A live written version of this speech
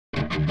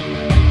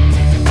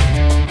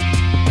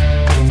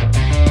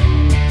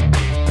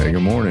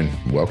good morning.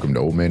 Welcome to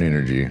Old Man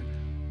Energy.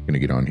 I'm going to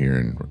get on here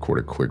and record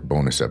a quick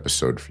bonus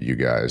episode for you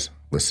guys.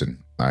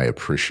 Listen, I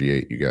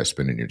appreciate you guys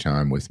spending your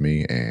time with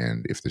me.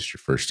 And if this is your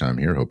first time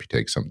here, I hope you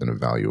take something of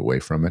value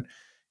away from it.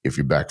 If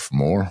you're back for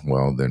more,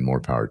 well, then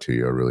more power to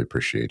you. I really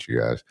appreciate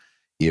you guys.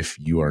 If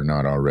you are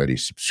not already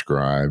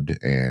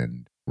subscribed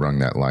and rung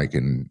that like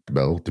and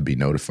bell to be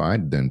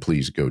notified, then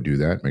please go do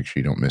that. Make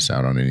sure you don't miss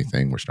out on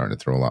anything. We're starting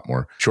to throw a lot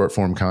more short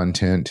form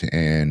content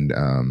and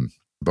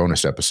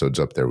bonus episodes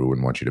up there. We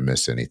wouldn't want you to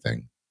miss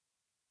anything.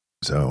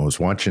 So I was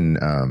watching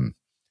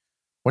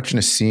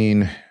a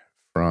scene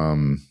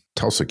from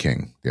Tulsa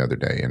King the other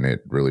day, and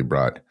it really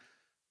brought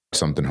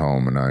something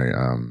home. And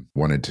I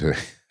wanted to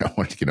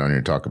get on here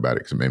and talk about it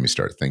because it made me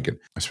start thinking,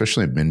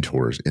 especially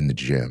mentors in the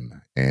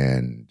gym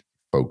and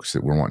folks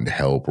that we're wanting to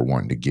help or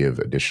wanting to give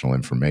additional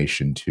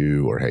information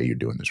to, or hey, you're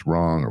doing this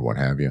wrong, or what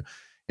have you.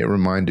 It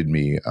reminded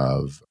me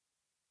of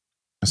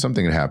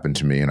something that happened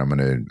to me, and I'm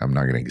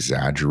not gonna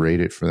exaggerate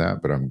it for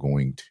that, but I'm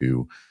going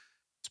to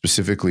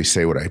specifically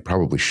say what I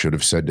probably should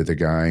have said to the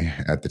guy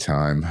at the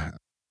time,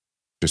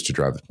 just to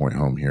drive the point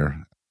home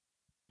here.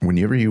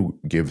 Whenever you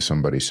give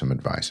somebody some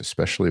advice,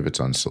 especially if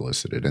it's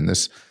unsolicited, and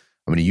this,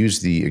 I'm going to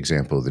use the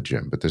example of the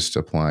gym, but this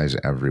applies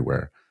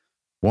everywhere.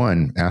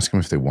 One, ask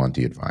them if they want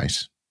the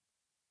advice.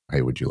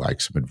 Hey, would you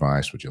like some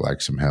advice? Would you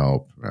like some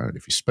help?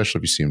 Especially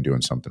if you see them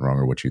doing something wrong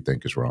or what you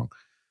think is wrong.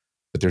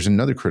 But there's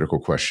another critical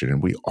question,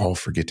 and we all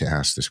forget to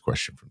ask this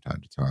question from time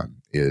to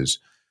time, is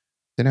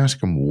then ask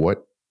them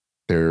what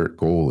their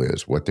goal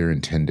is, what their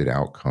intended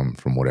outcome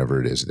from whatever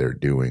it is they're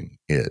doing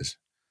is.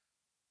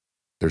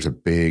 There's a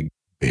big,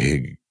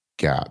 big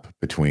gap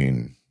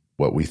between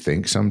what we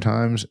think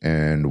sometimes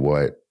and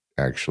what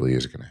actually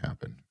is going to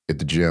happen. At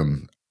the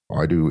gym,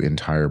 I do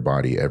entire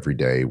body every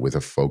day with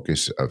a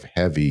focus of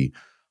heavy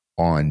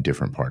on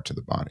different parts of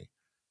the body,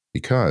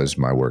 because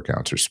my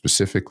workouts are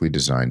specifically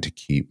designed to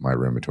keep my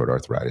rheumatoid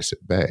arthritis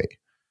at bay.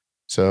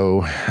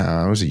 So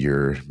it was a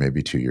year,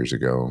 maybe 2 years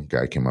ago, a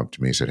guy came up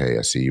to me and said, hey,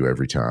 I see you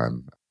every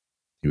time.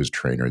 He was a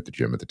trainer at the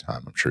gym at the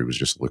time. I'm sure he was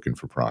just looking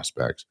for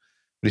prospects.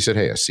 But he said,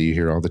 hey, I see you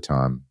here all the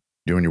time.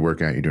 Doing your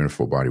workout, you're doing a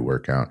full body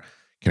workout.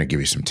 Can I give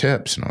you some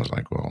tips? And I was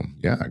like, well,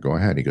 yeah, go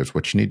ahead. He goes,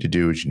 what you need to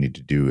do is you need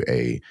to do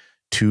a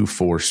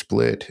 2-4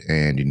 split,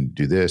 and you need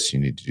to do this, you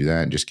need to do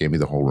that, and just gave me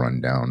the whole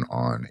rundown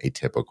on a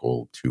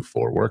typical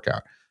 2-4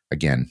 workout.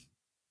 Again,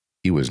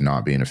 he was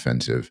not being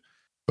offensive,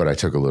 but I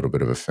took a little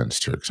bit of offense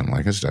to it because I'm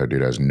like, this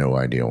dude has no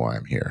idea why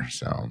I'm here.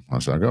 So I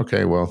was like,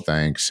 okay, well,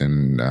 thanks,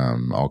 and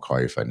I'll call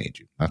you if I need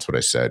you. That's what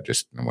I said,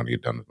 just I want to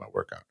get done with my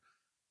workout.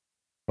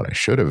 What I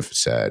should have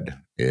said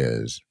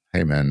is,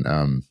 hey,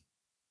 man,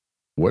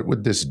 what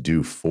would this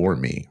do for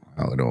me?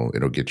 Well,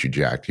 it'll get you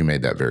jacked. He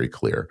made that very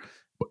clear.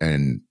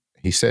 And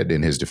he said,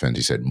 in his defense,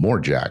 he said more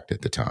jacked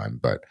at the time,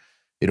 but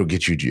it'll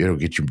get you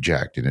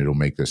jacked, and it'll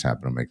make this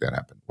happen, it'll make that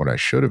happen. What I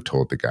should have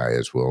told the guy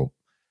is, well,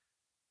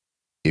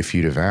 if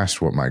you'd have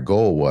asked what my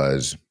goal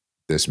was,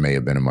 this may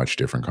have been a much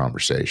different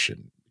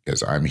conversation,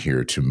 because I'm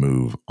here to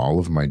move all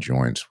of my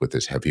joints with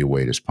as heavy a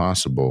weight as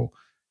possible,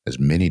 as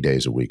many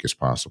days a week as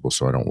possible,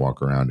 so I don't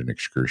walk around in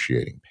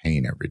excruciating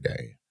pain every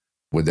day.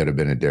 Would that have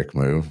been a dick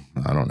move?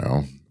 I don't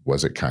know.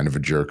 Was it kind of a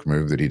jerk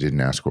move that he didn't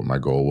ask what my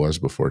goal was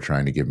before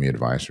trying to give me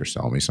advice or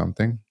sell me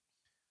something?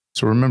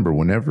 So remember,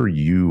 whenever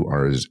you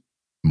are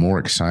more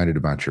excited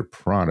about your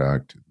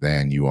product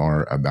than you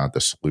are about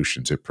the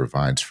solutions it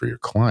provides for your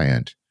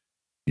client,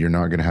 you're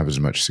not going to have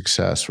as much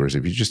success. Whereas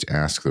if you just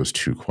ask those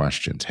two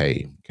questions,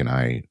 hey, can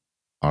I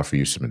offer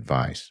you some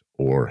advice?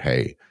 Or,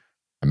 hey,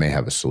 I may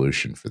have a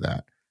solution for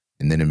that.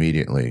 And then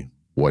immediately,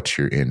 what's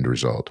your end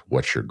result?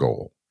 What's your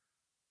goal?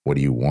 What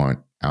do you want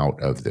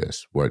out of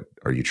this? What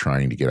are you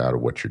trying to get out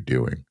of what you're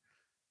doing?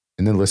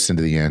 And then listen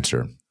to the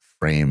answer.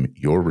 Frame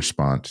your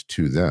response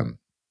to them.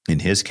 In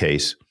his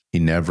case, he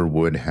never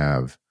would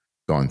have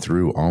gone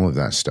through all of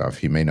that stuff.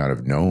 He may not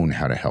have known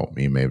how to help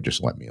me. He may have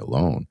just let me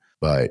alone.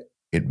 But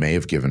it may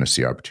have given us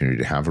the opportunity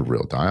to have a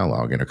real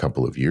dialogue. And a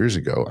couple of years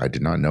ago, I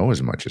did not know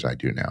as much as I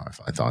do now.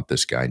 I thought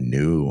this guy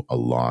knew a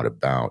lot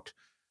about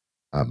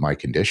my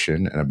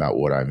condition and about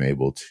what I'm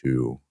able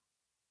to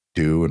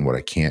do and what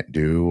I can't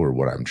do, or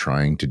what I'm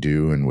trying to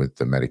do, and with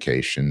the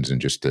medications and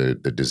just the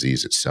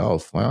disease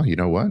itself. Well, you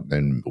know what?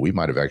 Then we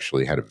might have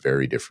actually had a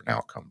very different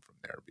outcome from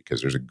there,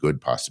 because there's a good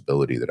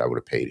possibility that I would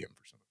have paid him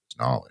for some of his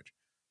knowledge,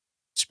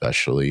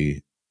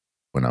 especially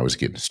when I was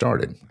getting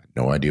started. I had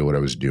no idea what I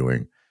was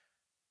doing.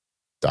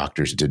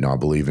 Doctors did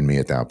not believe in me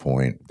at that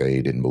point.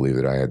 They didn't believe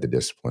that I had the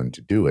discipline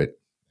to do it.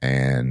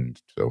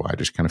 And so I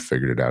just kind of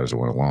figured it out as I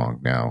went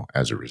along. Now,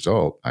 as a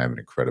result, I have an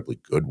incredibly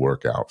good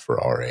workout for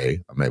RA.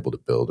 I'm able to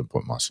build and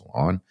put muscle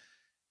on,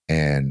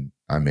 and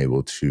I'm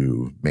able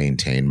to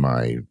maintain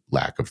my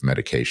lack of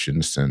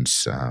medication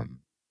since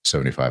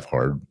 75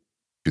 Hard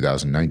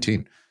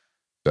 2019.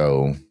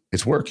 So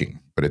it's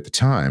working. But at the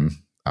time,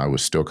 I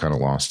was still kind of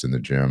lost in the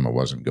gym. I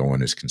wasn't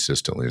going as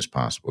consistently as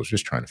possible. I was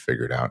just trying to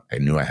figure it out. I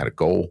knew I had a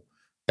goal.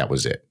 That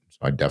was it. So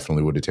I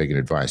definitely would have taken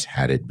advice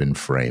had it been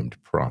framed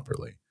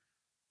properly.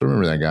 So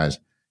remember that, guys.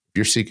 If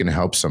you're seeking to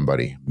help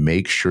somebody,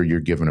 make sure you're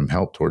giving them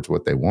help towards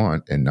what they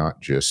want, and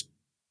not just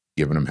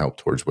giving them help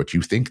towards what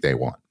you think they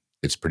want.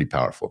 It's pretty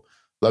powerful.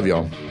 Love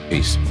y'all.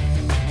 Peace.